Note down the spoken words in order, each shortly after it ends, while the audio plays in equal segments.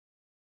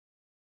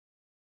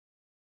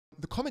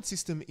comment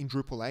system in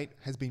Drupal 8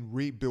 has been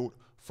rebuilt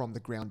from the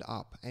ground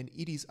up, and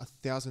it is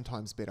 1,000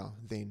 times better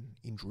than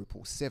in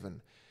Drupal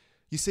 7.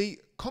 You see,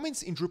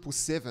 comments in Drupal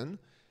 7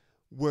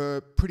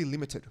 were pretty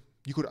limited.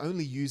 You could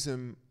only use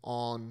them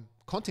on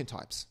content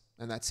types,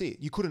 and that's it.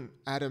 You couldn't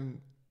add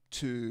them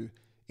to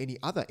any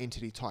other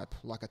entity type,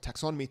 like a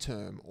taxonomy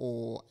term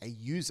or a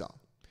user.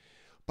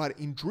 But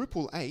in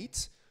Drupal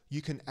 8,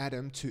 you can add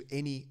them to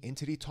any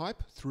entity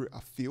type through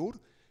a field,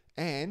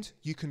 and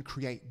you can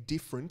create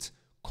different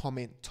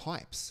comment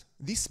types.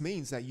 This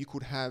means that you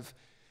could have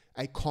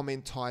a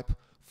comment type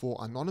for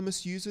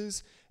anonymous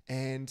users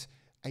and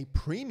a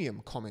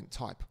premium comment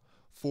type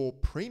for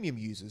premium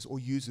users or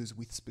users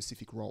with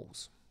specific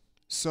roles.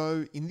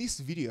 So in this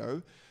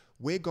video,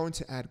 we're going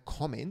to add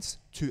comments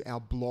to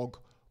our blog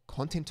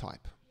content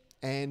type.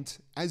 And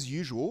as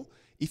usual,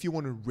 if you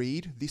want to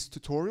read this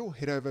tutorial,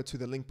 head over to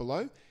the link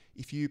below.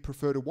 If you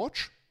prefer to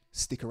watch,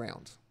 stick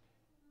around.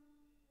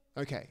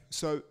 Okay,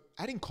 so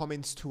adding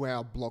comments to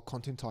our blog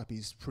content type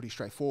is pretty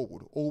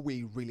straightforward. All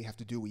we really have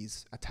to do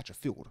is attach a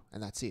field,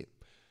 and that's it.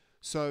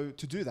 So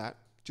to do that,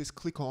 just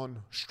click on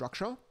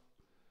Structure,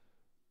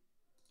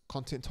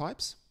 Content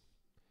Types,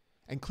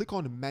 and click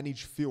on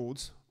Manage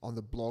Fields on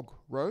the blog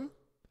row,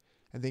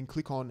 and then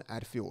click on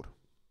Add Field.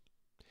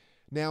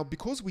 Now,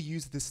 because we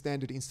use the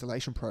standard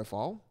installation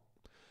profile,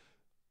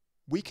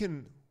 we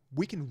can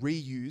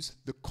reuse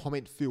the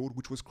comment field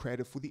which was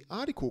created for the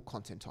article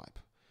content type.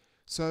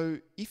 So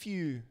if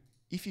you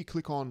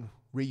click on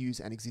Reuse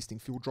an Existing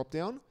Field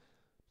dropdown,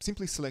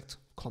 simply select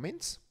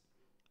Comments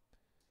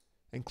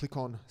and click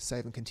on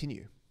Save and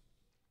Continue.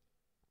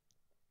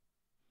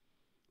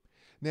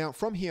 Now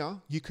from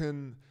here, you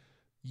can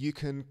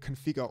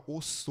configure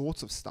all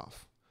sorts of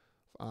stuff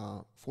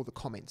for the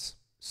comments.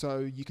 So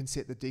you can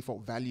set the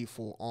default value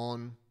for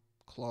on,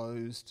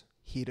 closed,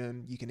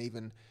 hidden. You can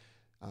even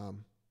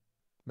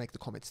make the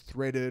comments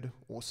threaded,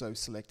 also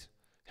select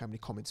how many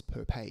comments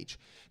per page.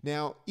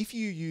 Now, if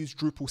you use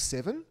Drupal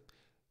 7,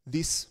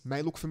 this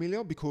may look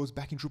familiar because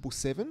back in Drupal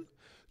 7,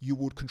 you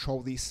would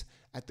control this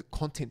at the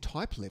content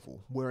type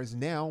level, whereas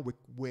now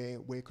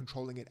we're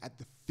controlling it at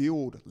the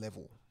field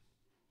level.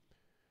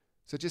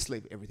 So just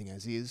leave everything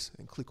as is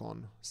and click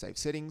on Save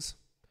Settings.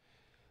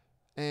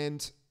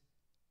 And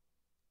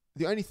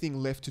the only thing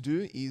left to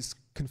do is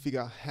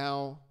configure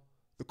how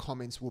the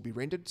comments will be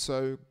rendered.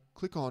 So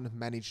click on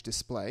Manage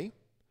Display.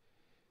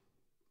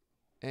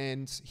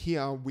 And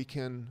here we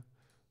can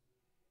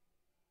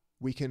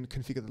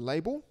configure the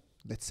label.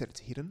 Let's set it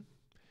to hidden,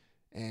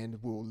 and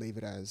we'll leave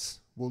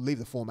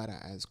the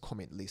formatter as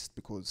comment list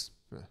because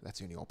that's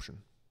the only option.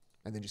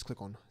 And then just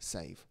click on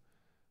Save.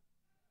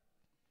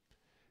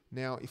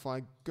 Now, if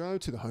I go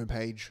to the home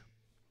page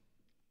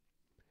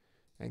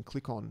and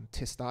click on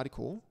Test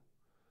Article,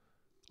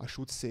 I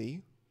should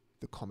see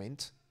the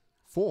comment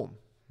form.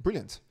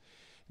 Brilliant.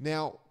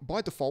 Now,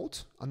 by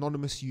default,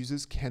 anonymous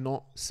users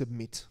cannot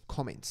submit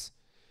comments.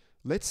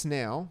 Let's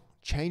now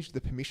change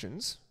the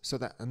permissions so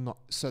that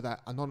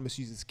anonymous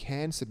users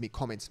can submit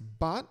comments,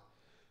 but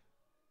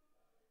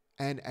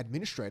an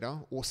administrator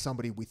or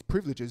somebody with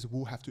privileges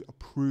will have to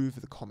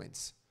approve the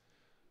comments.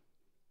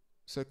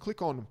 So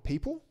click on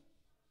People,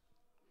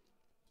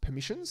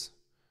 Permissions,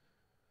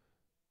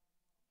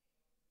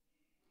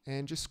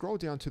 and just scroll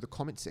down to the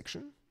comment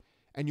section,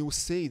 and you'll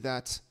see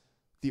that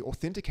the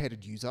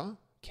authenticated user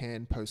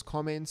can post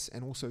comments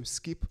and also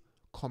skip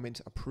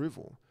comment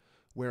approval,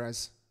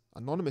 whereas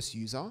anonymous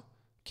user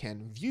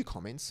can view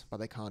comments, but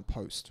they can't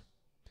post.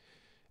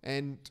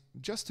 And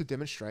just to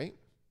demonstrate,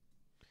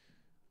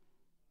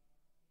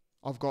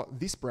 I've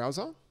got this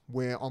browser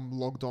where I'm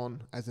logged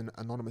on as an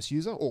anonymous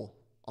user, or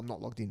I'm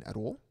not logged in at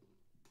all.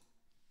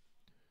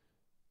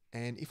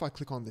 And if I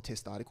click on the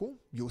test article,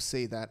 you'll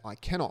see that I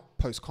cannot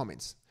post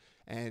comments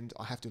and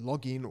I have to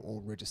log in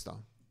or register.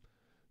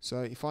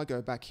 So if I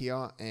go back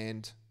here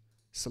and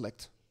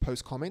select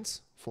post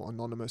comments for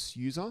anonymous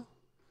user,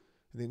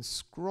 and then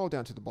scroll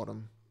down to the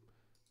bottom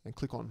and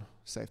click on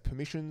Save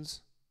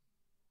Permissions.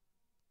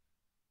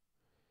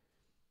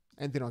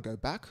 And then I go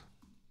back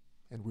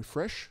and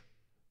refresh.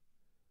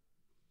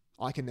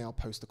 I can now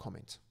post a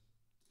comment.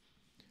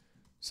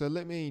 So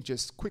let me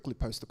just quickly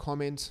post a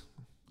comment.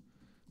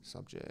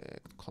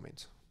 Subject,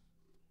 comment.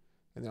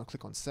 And then I'll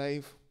click on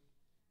Save.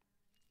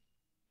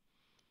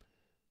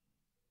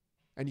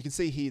 And you can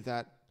see here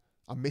that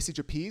a message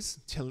appears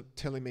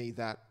telling me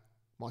that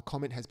my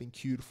comment has been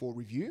queued for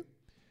review.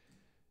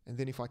 And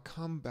then if I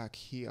come back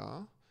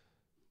here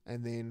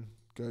and then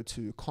go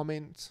to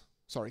content,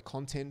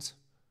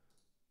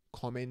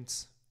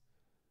 comments,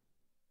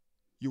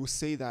 you will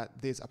see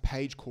that there's a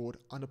page called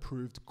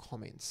Unapproved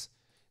Comments.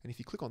 And if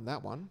you click on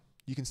that one,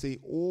 you can see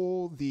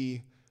all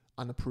the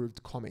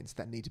unapproved comments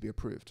that need to be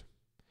approved.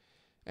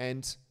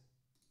 And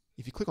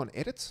if you click on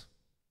Edit,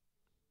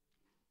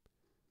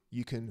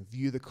 you can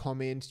view the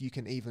comment, you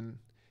can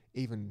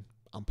even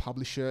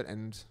unpublish it,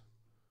 and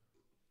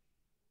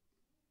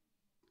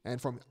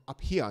from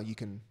up here, you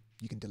can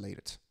delete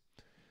it.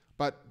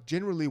 But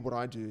generally what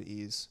I do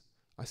is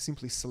I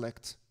simply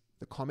select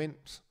the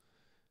comment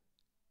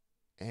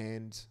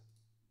and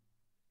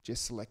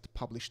just select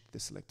publish the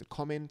selected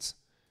comment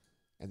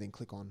and then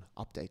click on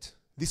update.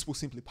 This will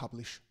simply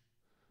publish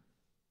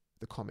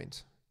the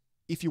comment.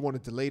 If you want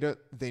to delete it,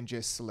 then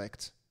just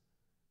select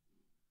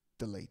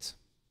delete.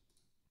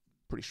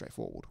 Pretty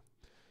straightforward.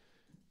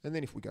 And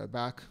then if we go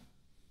back,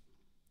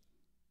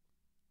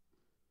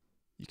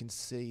 you can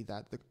see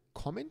that the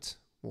comment,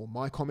 or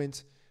my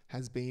comment,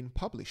 has been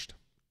published.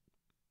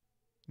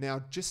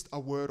 Now, just a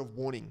word of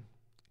warning.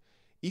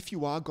 If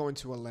you are going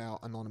to allow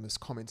anonymous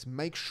comments,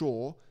 make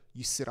sure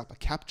you set up a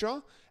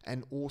captcha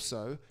and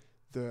also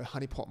the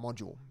honeypot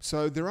module.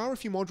 So there are a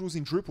few modules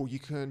in Drupal. You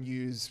can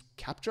use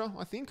captcha,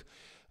 I think,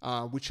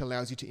 which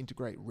allows you to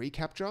integrate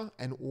reCAPTCHA,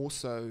 and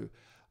also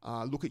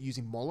look at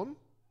using Mollum.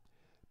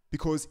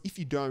 Because if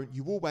you don't,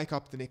 you will wake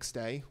up the next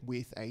day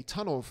with a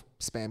ton of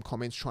spam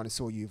comments trying to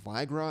sell you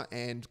Viagra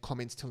and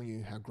comments telling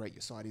you how great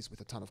your site is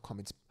with a ton of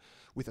comments,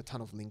 with a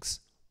ton of links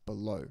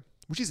below,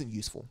 which isn't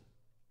useful.